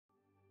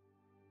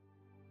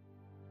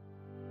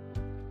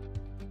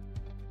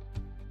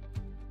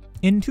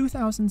In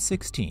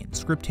 2016,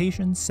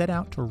 Scriptation set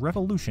out to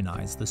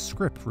revolutionize the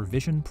script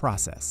revision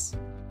process.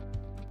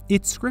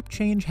 Its Script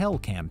Change Hell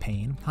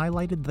campaign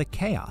highlighted the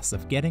chaos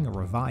of getting a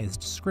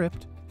revised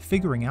script,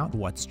 figuring out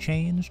what's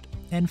changed,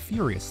 and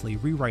furiously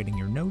rewriting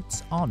your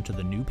notes onto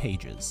the new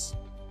pages.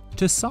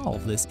 To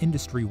solve this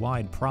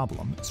industry-wide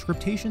problem,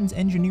 Scriptation's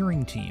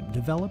engineering team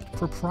developed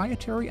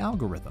proprietary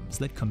algorithms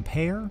that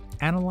compare,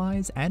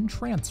 analyze, and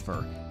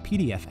transfer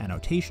PDF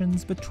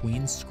annotations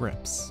between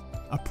scripts.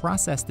 A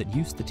process that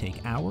used to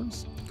take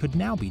hours could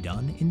now be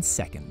done in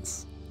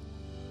seconds.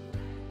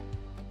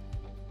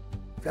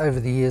 Over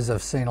the years,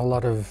 I've seen a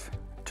lot of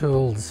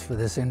tools for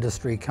this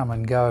industry come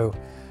and go,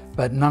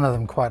 but none of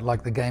them quite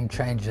like the game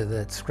changer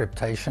that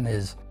Scriptation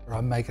is. I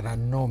make an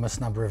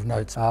enormous number of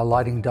notes,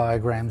 lighting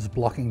diagrams,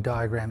 blocking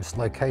diagrams,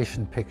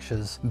 location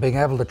pictures. Being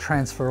able to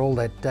transfer all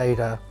that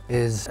data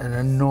is an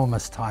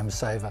enormous time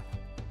saver.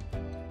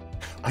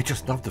 I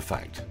just love the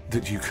fact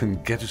that you can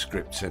get a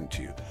script sent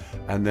to you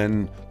and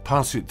then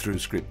pass it through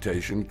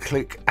Scriptation,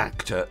 click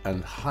Actor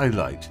and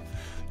highlight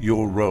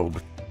your role.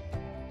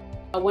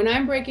 When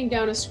I'm breaking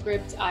down a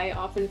script, I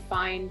often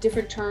find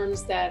different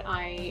terms that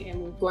I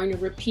am going to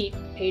repeat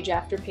page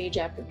after page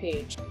after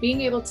page. Being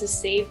able to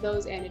save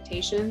those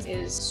annotations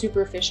is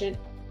super efficient.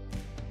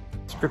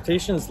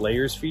 Scriptation's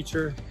layers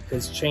feature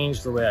has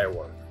changed the way I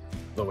work,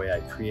 the way I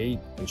create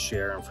and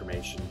share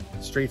information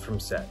straight from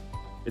set.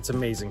 It's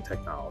amazing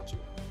technology.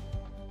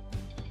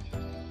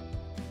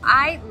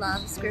 I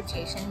love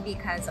Scriptation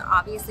because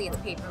obviously it's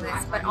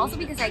paperless, but also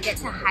because I get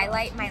to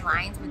highlight my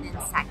lines within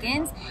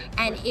seconds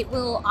and it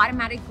will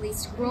automatically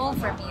scroll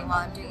for me while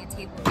I'm doing a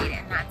table read,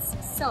 and that's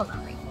so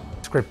lovely.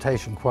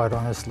 Scriptation, quite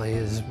honestly,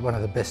 is one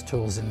of the best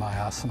tools in my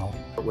arsenal.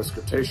 With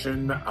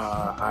Scriptation,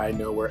 I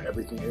know where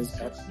everything is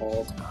at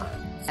all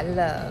times. I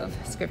love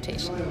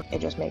Scriptation. It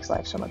just makes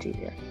life so much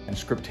easier. And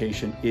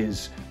Scriptation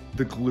is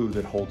the glue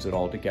that holds it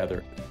all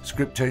together.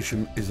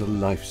 Scriptation is a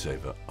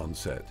lifesaver on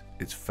set.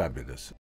 It's fabulous.